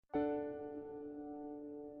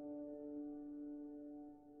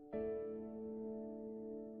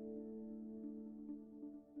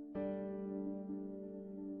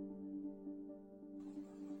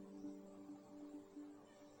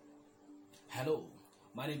Hello,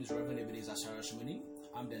 my name is Reverend Ebenezer Sarashimini.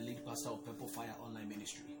 I'm the lead pastor of Purple Fire Online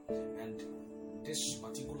Ministry. And this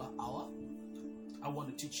particular hour, I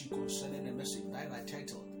want to teach you concerning a message that I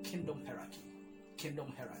titled Kingdom Hierarchy.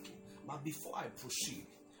 Kingdom Hierarchy. But before I proceed,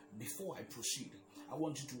 I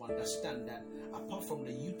want you to understand that apart from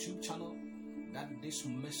the YouTube channel that this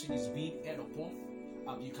message is being aired upon,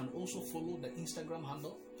 you can also follow the Instagram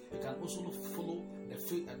handle. You can also follow the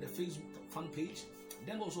Facebook fan page.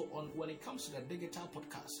 Then also when it comes to the digital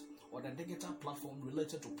podcast or the digital platform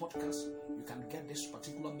related to podcasts, you can get this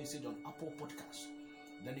particular message on Apple Podcasts.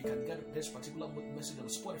 Then you can get this particular message on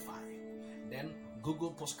Spotify. Then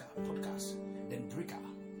Google Podcasts. Then Breaker,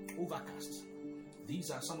 Overcast. These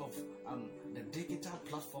are some of the digital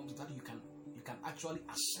platforms that you can actually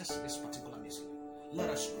access this particular message. Let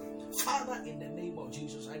us pray. Father, in the name of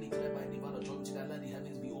Jesus, I declare by divine authority that let the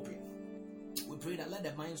heavens be open. We pray that let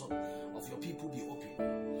the minds of your people be open.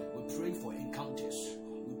 We pray for encounters.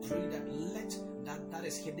 We pray that let that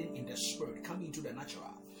is hidden in the spirit come into the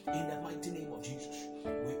natural. In the mighty name of Jesus,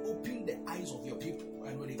 we open the eyes of your people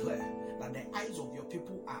and we declare that the eyes of your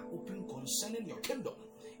people are open concerning your kingdom.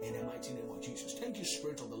 In the mighty name of Jesus. Thank you,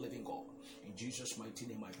 Spirit of the living God. In Jesus' mighty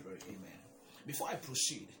name I pray. Amen. Before I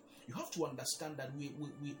proceed, you have to understand that we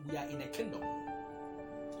are in a kingdom.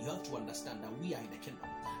 You have to understand that we are in a kingdom.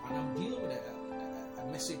 And I'm dealing with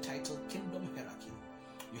a message titled Kingdom Hierarchy.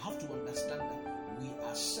 You have to understand that we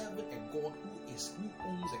are serving a God who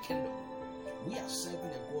owns a kingdom. We are serving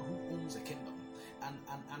a God who owns a kingdom. And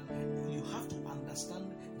you have to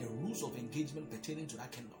understand the rules of engagement pertaining to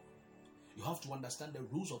that kingdom. You have to understand the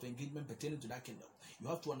rules of engagement pertaining to that kingdom. You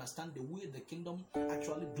have to understand the way the kingdom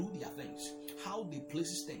actually do their things, how they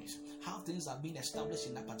places things, how things are being established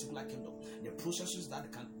in that particular kingdom, the processes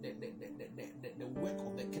that the work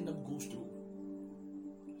of the kingdom goes through.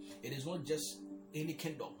 It is not just any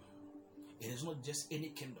kingdom. It is not just any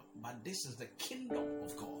kingdom, but this is the kingdom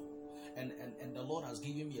of God. And the Lord has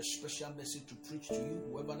given me a special message to preach to you,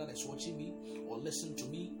 whoever that is watching me or listen to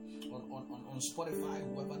me on Spotify,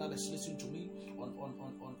 whoever that is listening to me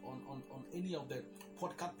on any of the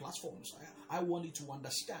podcast platforms. I want you to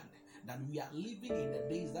understand that we are living in the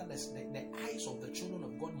days that the eyes of the children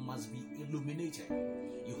of God must be illuminated.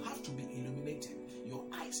 You have to be illuminated. Your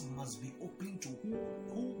eyes must be open to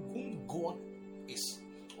whom God is,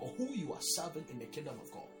 or who you are serving in the kingdom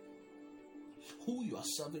of God. Who you are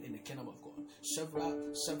serving in the kingdom of God.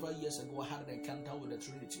 Several years ago, I had an encounter with the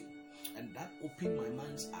Trinity, and that opened my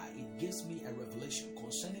mind's eye. It gives me a revelation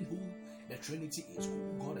concerning who the Trinity is,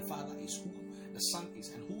 who God the Father is, who the Son is,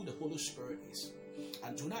 and who the Holy Spirit is.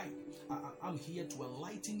 And tonight, I'm here to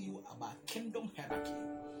enlighten you about kingdom hierarchy.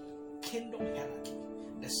 Kingdom hierarchy,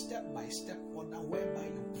 the step-by-step order whereby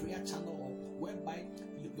your prayer channel or whereby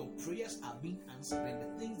your prayers are being answered, and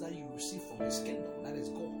the things that you receive from His kingdom, that is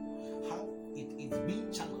God, how it is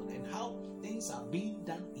being channeled and how things are being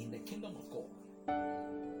done in the kingdom of God.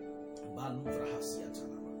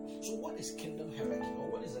 So what is kingdom hierarchy,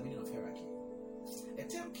 or what is the meaning of hierarchy? The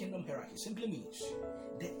term kingdom hierarchy simply means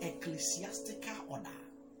the ecclesiastical order.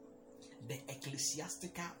 The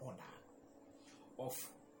ecclesiastical order of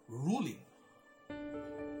ruling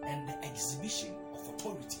and the exhibition of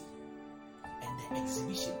authority. And the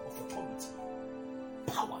exhibition of authority,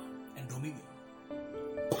 power and dominion.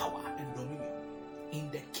 Power and dominion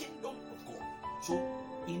in the kingdom of God. So,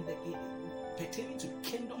 pertaining to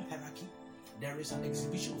kingdom hierarchy, there is an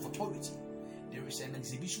exhibition of authority, there is an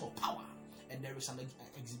exhibition of power, and there is an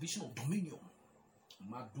exhibition of dominion.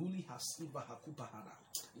 Maduli hasiva hakupahara.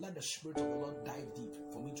 Let the Spirit of the Lord dive deep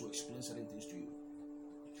for me to explain certain things to you.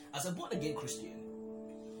 As a born again Christian,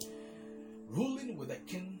 ruling with a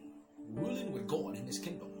king, ruling with God in His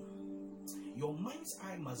kingdom, your mind's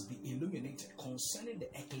eye must be illuminated concerning the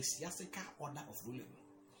ecclesiastical order of ruling.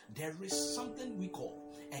 There is something we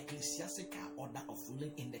call ecclesiastical order of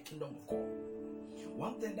ruling in the kingdom of God.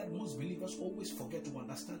 One thing that most believers always forget to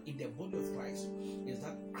understand in the body of Christ is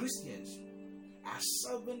that Christians are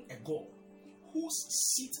serving a God whose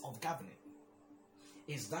seat of governing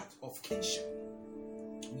is that of kingship.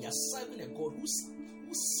 We are serving a God whose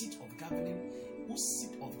seat of governing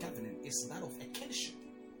is that of a kingship.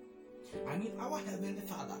 I mean, our Heavenly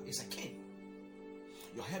Father is a king.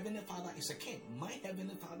 Your Heavenly Father is a king. My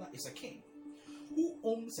Heavenly Father is a king who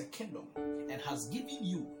owns a kingdom and has given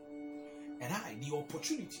you and I the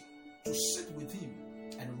opportunity to sit with Him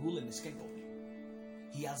and rule in His kingdom.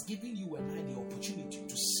 He has given you and I the opportunity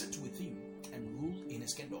to sit with Him and rule in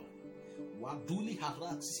His kingdom.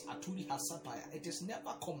 It is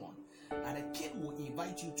never common that a king will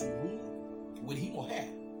invite you to rule with him or her.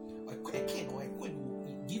 A king or a queen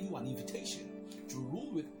will give you an invitation to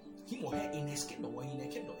rule with him or her in his kingdom or in a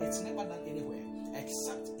kingdom. It's never done anywhere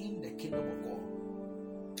except in the kingdom of God.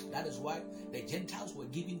 That is why the Gentiles were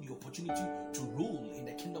given the opportunity to rule in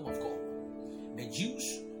the kingdom of God. The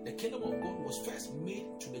Jews, the kingdom of God was first made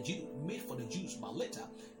for the Jews, but later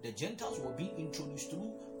the Gentiles were being introduced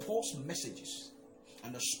through Paul's messages.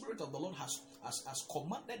 And the Spirit of the Lord has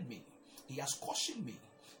commanded me. He has cautioned me.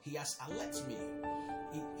 He has alerted me.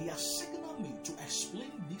 He has signaled me to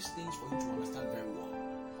explain these things for you to understand very well.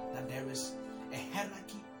 That there is a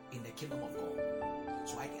hierarchy in the kingdom of God.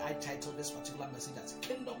 So I titled this particular message as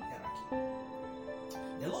Kingdom Hierarchy.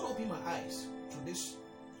 The Lord opened my eyes to this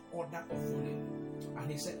order of ruling,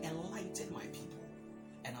 and He said, enlighten my people.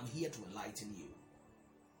 And I'm here to enlighten you.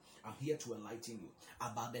 I'm here to enlighten you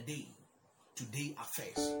about the day-to-day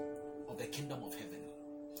affairs of the kingdom of heaven.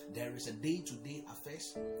 There is a day-to-day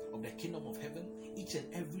affairs of the kingdom of heaven. Each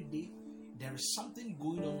and every day, there is something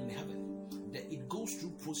going on in heaven. That it goes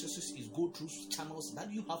through processes, it goes through channels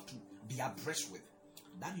that you have to be abreast with.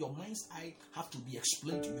 That your mind's eye have to be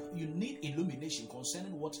explained to you. You need illumination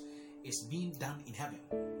concerning what is being done in heaven.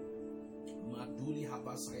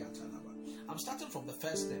 I'm starting from the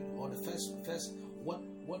first thing, or the first what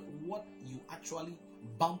you actually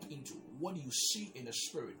bump into, what you see in the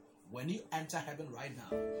spirit when you enter heaven right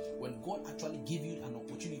now. When God actually give you an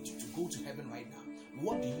opportunity to go to heaven right now,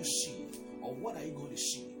 what do you see, or what are you going to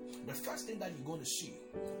see? The first thing that you're going to see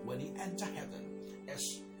when you enter heaven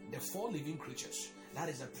is the four living creatures. That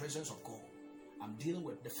is the presence of God. I'm dealing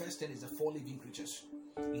with the first thing is the four living creatures.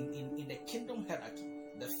 In the kingdom hierarchy,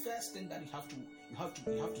 the first thing that you have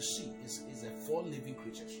to see is the four living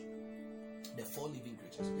creatures. The four living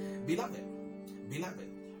creatures. Beloved,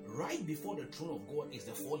 right before the throne of God is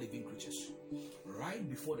the four living creatures. Right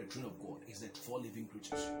before the throne of God is the four living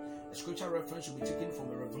creatures. The scripture reference will be taken from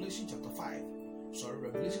Revelation chapter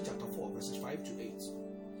 4, verses 5 to 8.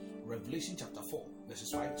 Revelation chapter 4,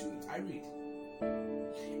 verses 5 to 8. I read.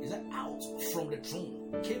 Is that out from the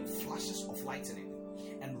throne came flashes of lightning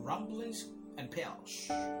and rumblings and peals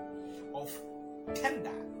of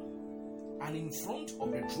thunder, and in front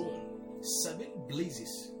of the throne 7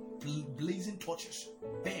 blazing torches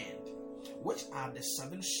burned, which are the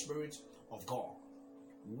 7 spirits of God.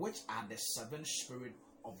 Which are the 7 spirits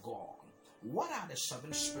of God? What are the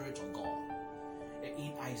 7 spirits of God?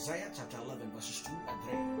 In Isaiah chapter 11, verses 2 and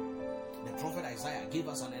 3, the prophet Isaiah gave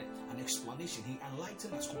us an explanation. He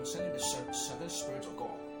enlightened us concerning the 7 spirits of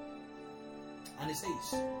God. And he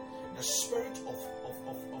says, the spirit of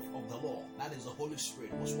the Lord, that is the Holy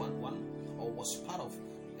Spirit, was was part of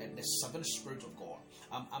the 7 spirits of God.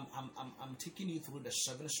 I'm taking you through the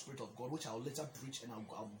 7 spirits of God, which I'll later preach, and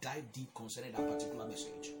I'll dive deep concerning that particular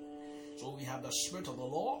message. So we have the spirit of the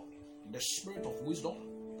Lord, the spirit of wisdom,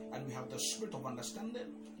 and we have the spirit of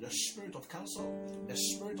understanding, the spirit of counsel, the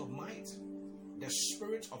spirit of might, the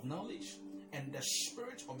spirit of knowledge, and the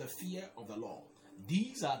spirit of the fear of the Lord.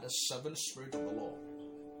 These are the 7 spirits of the Lord,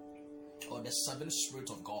 or the 7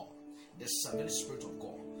 spirits of God. The 7 spirits of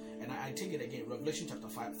God. And I take it again, Revelation chapter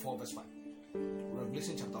 4, verse 5.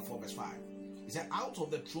 Revelation chapter 4, verse 5. It said, out of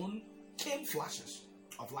the throne came flashes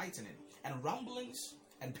of lightning and rumblings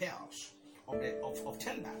and peals of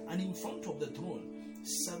thunder, and in front of the throne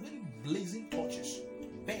 7 blazing torches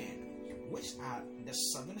burned, which are the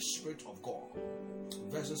 7 spirits of God.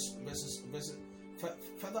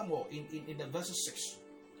 Furthermore, in the verses 6.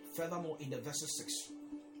 Furthermore, in the verses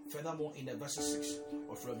 6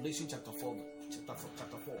 of Revelation chapter 4.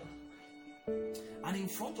 And in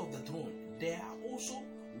front of the throne, there are also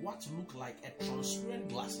what look like a transparent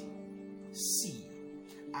glassy sea,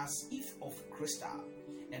 as if of crystal,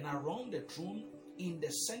 and around the throne, in the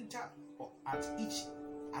center, at each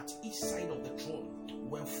side of the throne,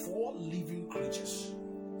 were 4 living creatures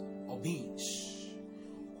or beings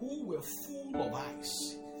who were full of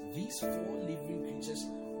eyes. These 4 living creatures,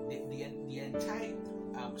 the entire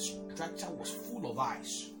structure was full of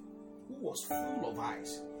eyes. Who was full of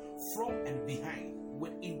eyes from and behind,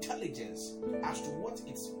 with intelligence as to what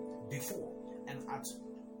is before and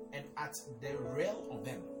at the realm of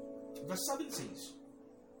them. Verse 7 says,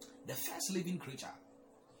 the first living creature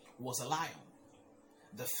was a lion.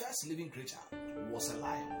 The first living creature was a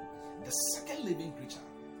lion. The second living creature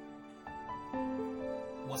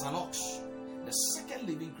was an ox. The second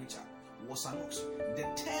living creature was an ox. The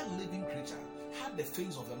third living creature had the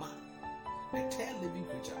face of a man. The third living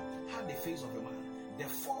creature had the face of a man. The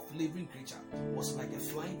fourth living creature was like a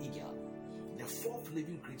flying eagle. The fourth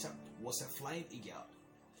living creature was a flying eagle.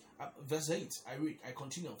 Verse 8, I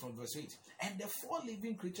continue from verse 8. And the 4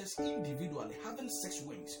 living creatures individually, having 6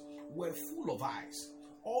 wings, were full of eyes,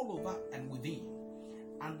 all over and within,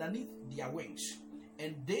 underneath their wings.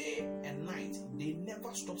 And day and night They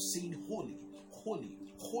never stop saying, holy, holy,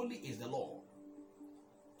 holy is the Lord,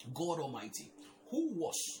 God Almighty, who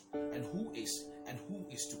was and who is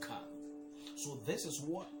to come. So this is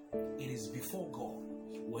what it is before God.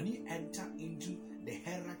 When you enter into the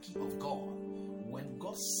hierarchy of God, when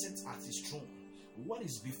God sits at his throne, what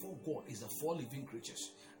is before God is the four living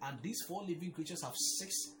creatures. And these four living creatures have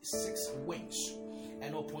six wings.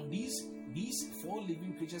 And upon these four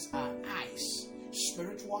living creatures are eyes,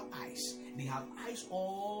 spiritual eyes. They have eyes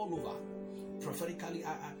all over. Prophetically,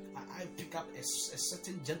 I pick up a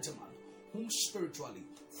certain gentleman whom spiritually,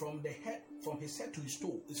 from his head to his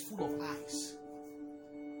toe, is full of eyes.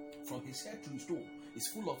 From his head to his toe is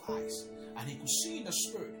full of eyes, and he could see in the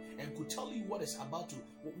spirit and could tell you what is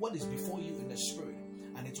before you in the spirit,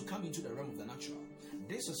 and it will come into the realm of the natural.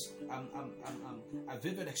 This is a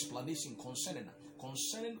vivid explanation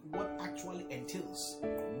concerning what actually entails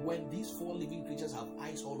when these four living creatures have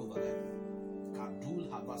eyes all over them.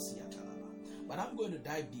 But I'm going to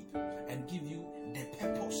dive deep and give you the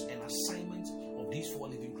purpose and assignment of these four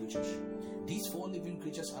living creatures. These four living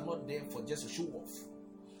creatures are not there for just a show off.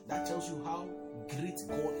 That tells you how great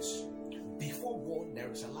God is. Before God there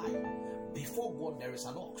is a lion. Before God there is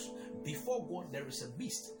an ox. Before God there is a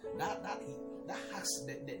beast that has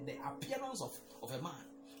the appearance of a man.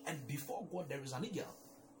 And before God there is an eagle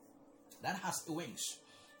that has wings.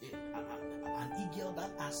 An eagle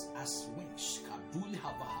that has wings. That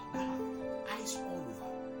have eyes all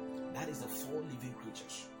over. That is the four living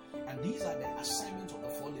creatures. And these are the assignments of the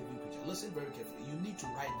four living creatures. Listen very carefully. You need to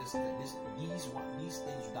write these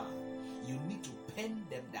things down. You need to pen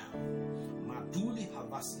them down. Maduli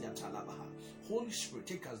Havasiya Talabaha. Holy Spirit,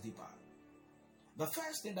 take us deeper. The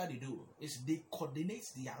first thing that they do is they coordinate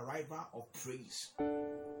the arrival of praise.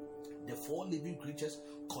 The four living creatures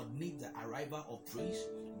coordinate the arrival of praise,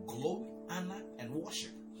 glory, honor, and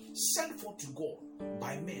worship sent forth to God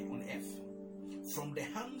by men on earth from the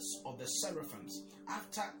hands of the seraphims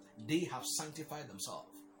after they have sanctified themselves.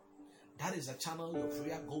 That is the channel your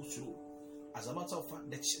prayer goes through. As a matter of fact,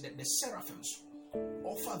 the seraphims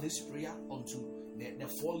offer this prayer unto the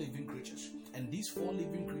four living creatures, and these four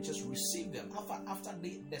living creatures receive them after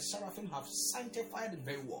the seraphim have sanctified it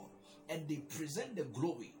very well, and they present the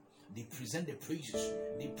glory, they present the praises,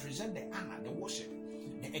 they present the honor, the worship,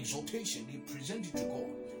 the exaltation, they present it to God,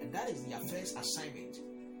 and that is their first assignment.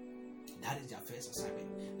 That is their first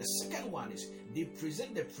assignment. The second one is they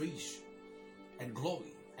present the praise and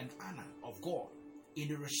glory and honor of God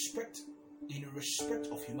in respect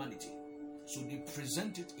of humanity. So they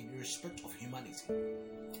present it in respect of humanity.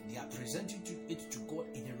 They are presenting it to God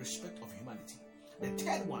in respect of humanity. The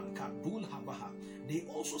third one, Kadul Habaha, they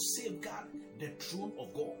also safeguard the throne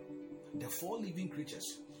of God. The four living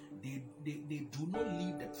creatures, they do not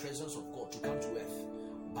leave the presence of God to come to earth,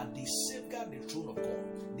 but they safeguard the throne of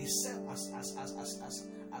God. They serve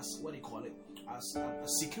as what they call it, as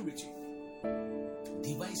security,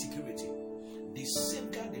 divine security. They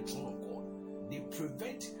safeguard the throne of God. They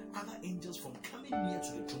prevent other angels from coming near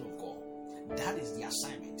to the throne of God. That is the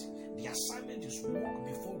assignment. The assignment is to walk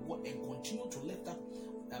before God and continue to lift up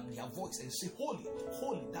their voice and say, holy,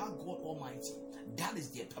 holy, thou God Almighty. That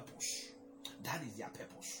is their purpose. That is their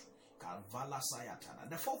purpose.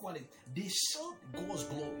 The fourth one is they shout God's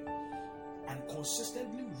glory and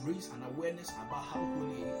consistently raise an awareness about how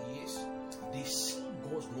holy He is. They shout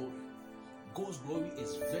God's glory. God's glory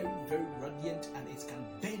is very, very radiant and it can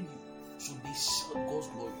burn you. So they shout God's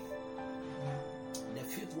glory. The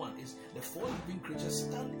fifth one is the four living creatures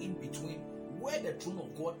stand in between where the throne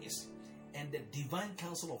of God is and the divine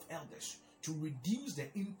council of elders to reduce the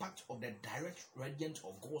impact of the direct radiance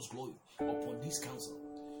of God's glory upon this council.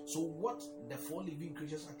 So what the four living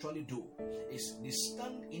creatures actually do is they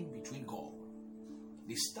stand in between God.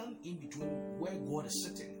 They stand in between where God is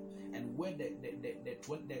sitting and where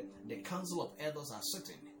the council of elders are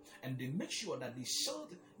sitting, and they make sure that they show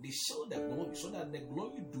the glory, so that the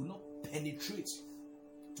glory do not penetrate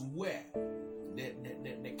to where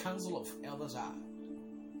the council of elders are.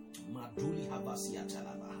 Maduli Havasiya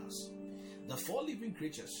Talabahas. The four living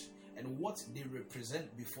creatures and what they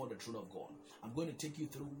represent before the throne of God. I'm going to take you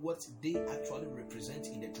through what they actually represent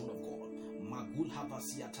in the throne of God. Magul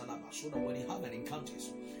Havasiya Talaba. So that when you have an encounter,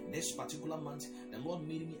 this particular month, the Lord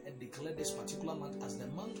made me declare this particular month as the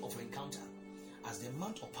month of encounter, as the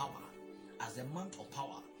month of power, as the month of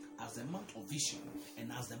power, as the month of vision,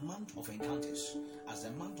 and as the month of encounters, as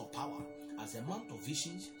the month of power, as the month of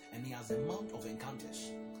visions, and as the month of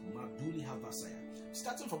encounters. Maduli Havasaya.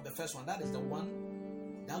 Starting from the first one, that is the one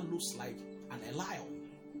that looks like a lion.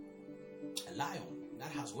 A lion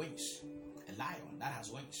that has wings. A lion that has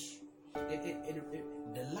wings.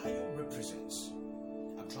 The lion represents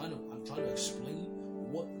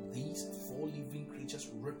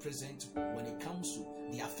represent when it comes to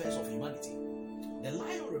the affairs of humanity? The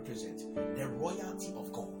lion represents the royalty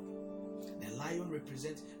of God. The lion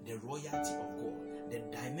represents the royalty of God, the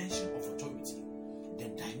dimension of authority, the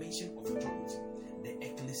dimension of authority, the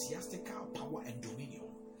ecclesiastical power and dominion,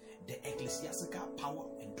 the ecclesiastical power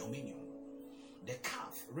and dominion. The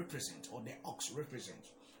calf represents, or the ox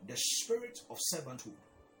represents, the spirit of servanthood,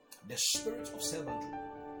 the spirit of servanthood.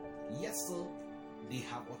 Yet still, they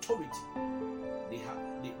have authority. They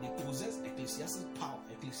possess ecclesiastical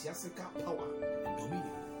power and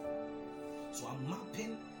dominion. So I'm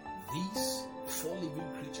mapping these 4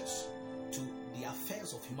 living creatures to the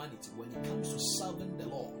affairs of humanity when it comes to serving the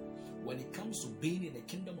Lord, when it comes to being in the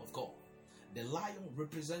kingdom of God. The lion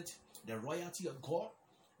represents the royalty of God,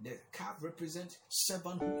 the calf represents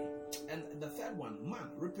servanthood, and the third one, man,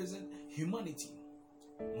 represents humanity.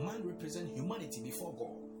 Man represents humanity before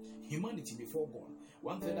God. Humanity before God.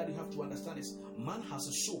 One thing that you have to understand is man has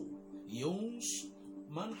a soul.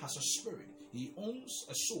 Man has a spirit. He owns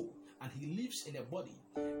a soul and he lives in a body.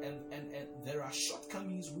 And there are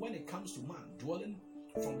shortcomings when it comes to man dwelling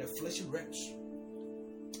from the fleshy realms.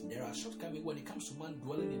 There are shortcomings when it comes to man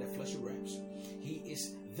dwelling in the fleshy realms. He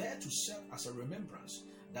is there to serve as a remembrance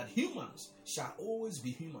that humans shall always be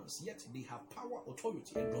humans, yet they have power,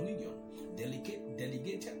 authority, and dominion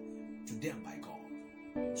delegated to them by God.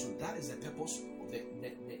 So that is the purpose of the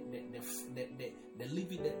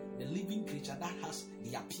living creature that has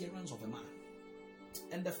the appearance of a man.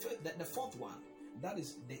 And the fourth one, that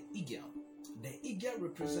is the eagle. The eagle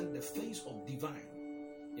represents the face of divine.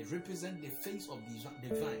 It represents the face of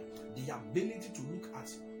divine, the ability to look at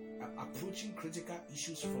approaching critical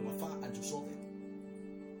issues from afar and to solve them.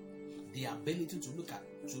 The ability to look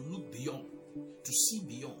beyond, to see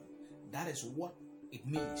beyond. That is what it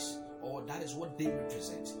means, or that is what they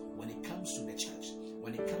represent when it comes to the church,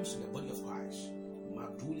 when it comes to the body of Christ.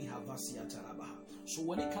 So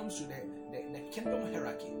when it comes to the kingdom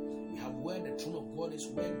hierarchy, we have where the throne of God is,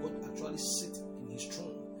 where God actually sits in his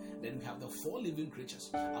throne. Then we have the 4 living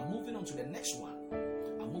creatures. I'm moving on to the next one.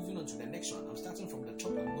 I'm starting from the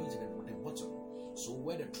top, I'm going to the bottom. So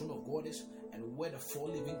where the throne of God is and where the 4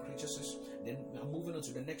 living creatures is, then I'm moving on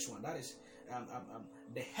to the next one. That is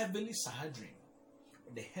the heavenly Sanhedrin.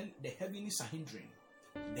 The heavenly Sanhedrin.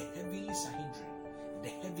 The heavenly Sanhedrin. The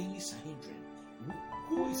heavenly Sanhedrin.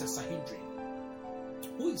 Who is a Sanhedrin?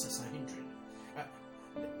 Who is a Sanhedrin?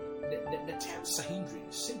 The term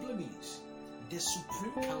Sanhedrin simply means the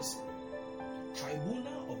Supreme Council,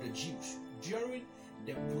 tribunal of the Jews during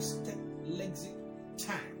the post-lexic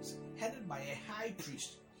times, headed by a high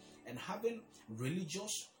priest and having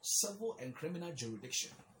religious, civil, and criminal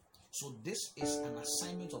jurisdiction. So this is an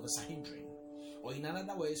assignment of a Sanhedrin, or in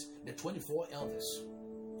other words, the 24 elders,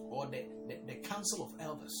 or the council of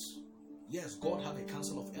elders. Yes, God have a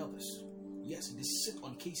council of elders. Yes, they sit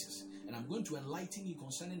on cases, and I'm going to enlighten you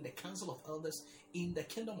concerning the council of elders in the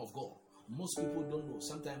kingdom of God. Most people don't know.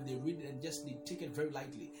 Sometimes they read it and they take it very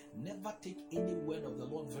lightly. Never take any word of the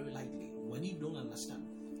Lord very lightly when you don't understand.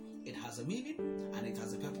 It has a meaning and it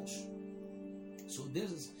has a purpose. So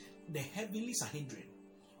this is the heavenly Sanhedrin,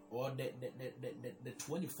 or the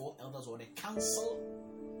 24 elders, or the council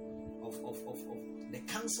of the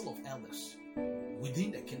council of elders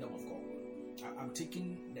within the kingdom of God. I'm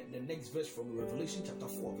taking the next verse from Revelation chapter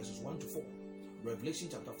 4 verses 1 to 4. Revelation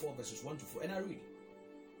chapter 4 verses 1 to 4, and I read.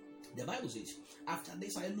 The Bible says, after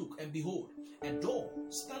this I look, and behold, a door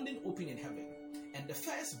standing open in heaven, and the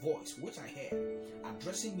first voice which I heard,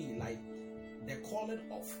 addressing me like the calling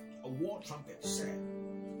of a war trumpet, said,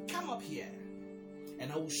 come up here,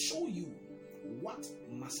 and I will show you what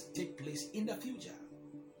must take place in the future.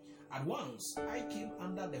 At once I came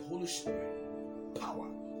under the Holy Spirit power,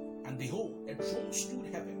 and behold, a throne stood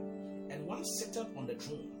heaven, and one sat on the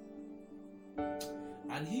throne.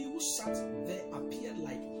 And he who sat there appeared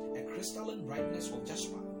like a crystalline brightness of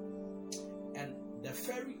jasper, and the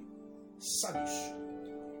fiery sardius.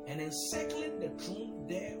 And encircling the throne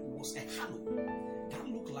there was a halo that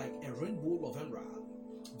looked like a rainbow of emerald.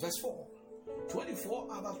 Verse 4. 24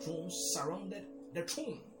 other thrones surrounded the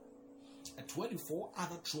throne, and 24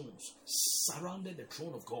 other thrones surrounded the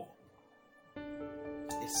throne of God.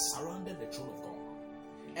 It surrounded the throne of God.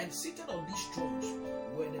 And seated on these thrones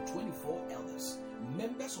were the 24 elders,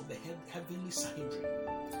 members of the heavenly Sanhedrin,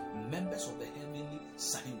 members of the heavenly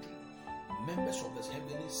Sanhedrin, members of the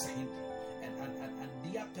heavenly Sanhedrin.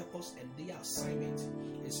 And their purpose and their assignment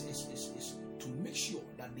is to make sure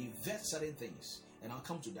that they vet certain things. And I'll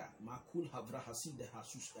come to that.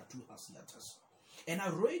 And I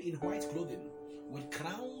arrayed in white clothing with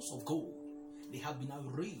crowns of gold. They have been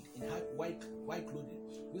arrayed in white clothing,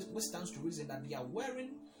 which stands to reason that they are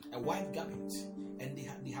wearing a white garment, and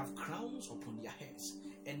they have crowns upon their heads,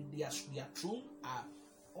 and their throne are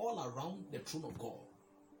all around the throne of God.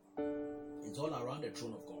 It's all around the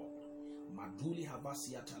throne of God. Maduli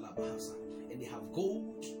Havasia Talabahasa, and they have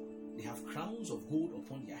gold, they have crowns of gold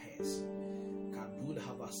upon their heads. Kadul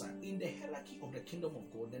Havasa. In the hierarchy of the kingdom of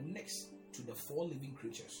God, the next to the 4 living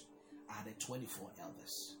creatures are the 24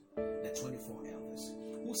 elders. The 24 elders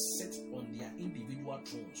who sit on their individual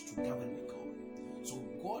thrones to govern with God. So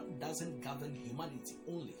God doesn't govern humanity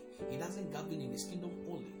only. He doesn't govern in his kingdom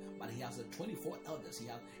only, but he has the 24 elders. He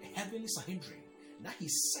has a heavenly Sanhedrin that he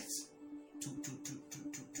sets to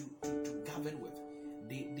govern with.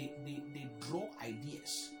 They draw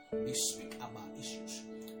ideas. They speak about issues.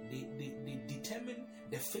 They determine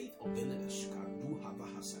the fate of believers.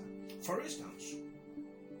 For instance,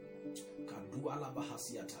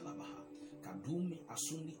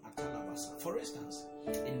 for instance,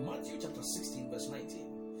 in Matthew chapter 16, verse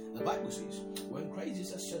 19, the Bible says, when Christ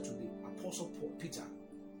Jesus said to the apostle Peter,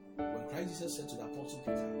 I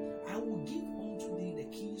will give unto thee the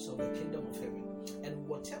keys of the kingdom of heaven, and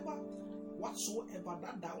whatsoever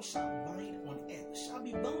that thou shalt bind on earth shall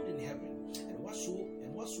be bound in heaven, and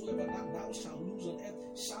whatsoever that thou shalt loose on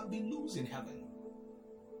earth shall be loosed in heaven.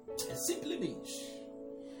 It simply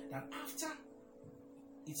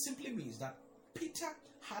means that Peter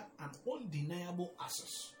had an undeniable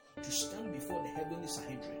access to stand before the heavenly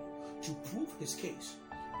Sanhedrin to prove his case,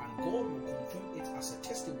 and God will confirm it as a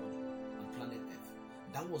testimony on planet Earth.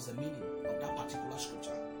 That was the meaning of that particular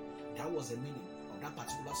scripture.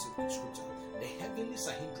 The heavenly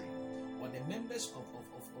Sanhedrin, or the members of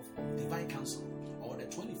divine council, or the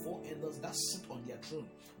 24 elders that sit on their throne,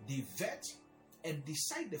 they vet and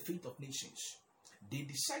decide the fate of nations. They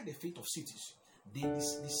decide the fate of cities. They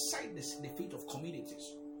decide the fate of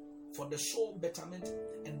communities for the soul betterment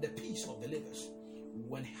and the peace of believers.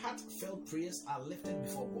 When heartfelt prayers are lifted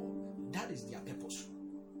before God, that is their purpose.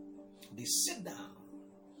 They sit down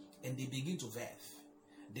and they begin to vet.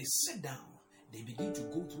 They sit down, they begin to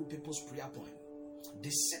go through people's prayer point. They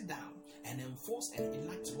sit down and enforce and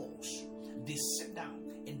enact laws. They sit down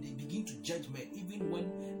and they begin to judge men, even when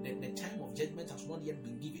the time of judgment has not yet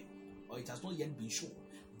been given, or it has not yet been shown.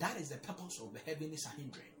 That is the purpose of the heavenly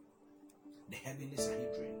Sanhedrin. The heavenly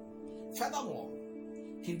Sanhedrin. Furthermore,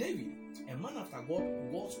 King David, a man after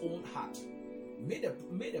God's own heart, made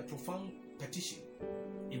a profound petition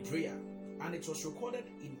in prayer, and it was recorded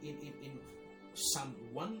in Psalm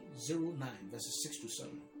 109 verses 6 to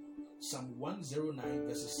 7. Psalm 109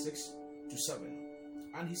 verses 6 to 7.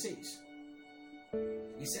 And he said,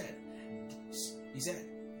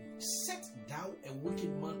 set thou a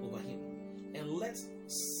wicked man over him, and let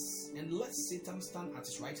Satan stand at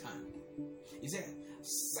his right hand. He said,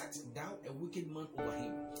 set thou a wicked man over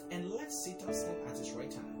him, and let Satan stand at his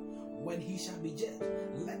right hand. When he shall be judged,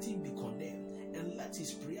 let him be condemned, and let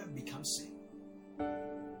his prayer become sin.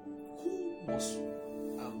 Who was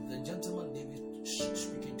the gentleman David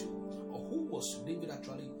speaking to? Or who was David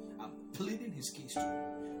actually pleading his case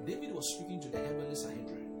to? David was speaking to the heavenly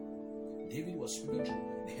Sanhedrin.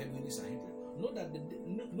 Note that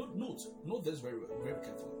note this very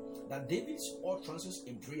carefully. That David's utterances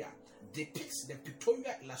in prayer depicts the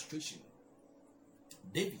pictorial illustration.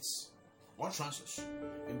 David's utterances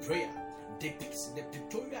in prayer depicts the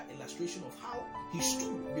pictorial illustration of how he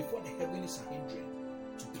stood before the heavenly Sanhedrin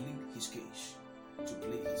to plead his case.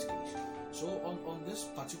 So on this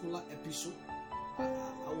particular episode,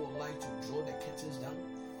 I would like to draw the curtains down.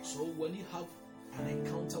 So when you have an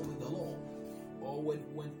encounter with the Lord, or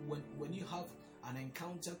when you have an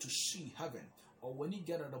encounter to see heaven, or when you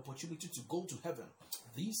get an opportunity to go to heaven,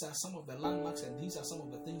 these are some of the landmarks, and these are some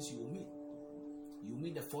of the things you will meet. You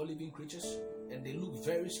meet the 4 living creatures, and they look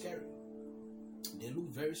very scary.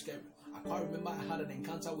 I quite remember I had an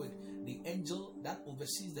encounter with the angel that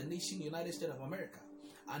oversees the nation United States of America,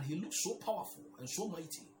 and he looked so powerful and so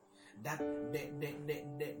mighty that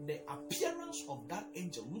the appearance of that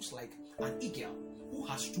angel looks like an eagle who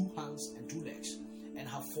has 2 hands and 2 legs and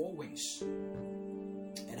have 4 wings.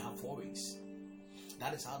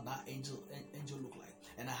 That is how that angel looked like.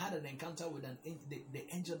 And I had an encounter with the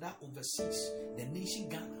angel that oversees the nation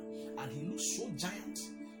Ghana, and he looks so giant,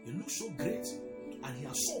 he looks so great, and he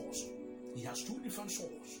has swords. He has 2 different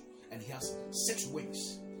swords, and he has 6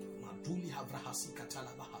 wings.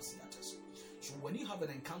 So when you have an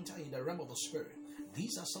encounter in the realm of the spirit,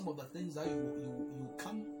 these are some of the things that you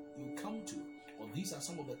come to, or these are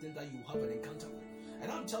some of the things that you have an encounter with.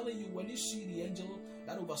 And I'm telling you, when you see the angel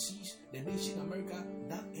that oversees the nation America,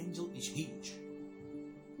 that angel is huge.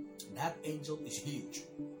 That angel is huge.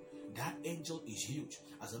 That angel is huge.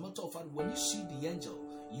 As a matter of fact, when you see the angel,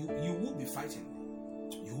 you will be fighting.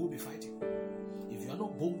 You will be fighting. If you are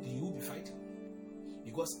not bold, you will be fighting.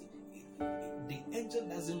 Because the angel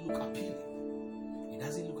doesn't look appealing. It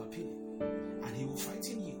doesn't look appealing. And he will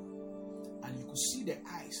fighting you. And you could see the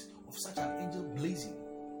eyes of such an angel blazing.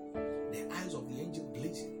 The eyes of the angel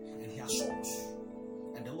blazing. And he has swords.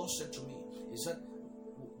 And the Lord said to me, he said,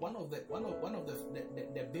 one of the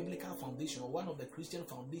biblical foundation, or one of the Christian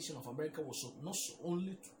foundation of America was not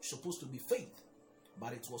only supposed to be faith,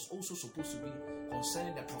 but it was also supposed to be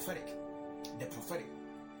concerning the prophetic. The prophetic.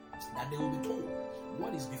 That they will be told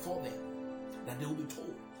what is before them. That they will be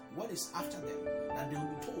told what is after them. That they will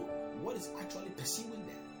be told what is actually pursuing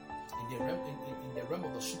them in the realm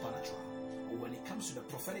of the supernatural. Or when it comes to the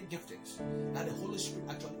prophetic giftings that the Holy Spirit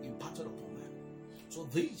actually imparted upon them. So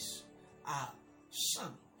these are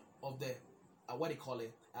some of the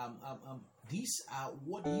these are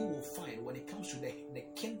what you will find when it comes to the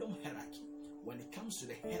kingdom hierarchy. When it comes to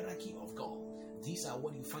the hierarchy of God, these are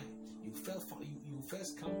what you find. You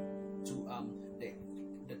first come to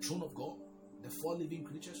the throne of God, the four living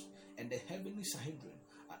creatures, and the heavenly Sanhedrin.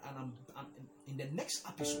 And I'm in the next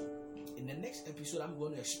episode. In the next episode, I'm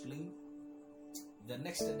going to explain the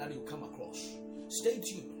next thing that you come across. Stay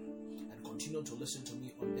tuned. Continue to listen to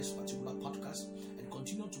me on this particular podcast, and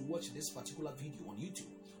continue to watch this particular video on YouTube,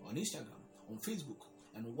 on Instagram, on Facebook,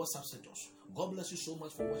 and on WhatsApp status. God bless you so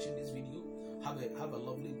much for watching this video. Have a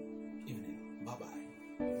lovely evening. Bye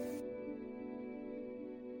bye.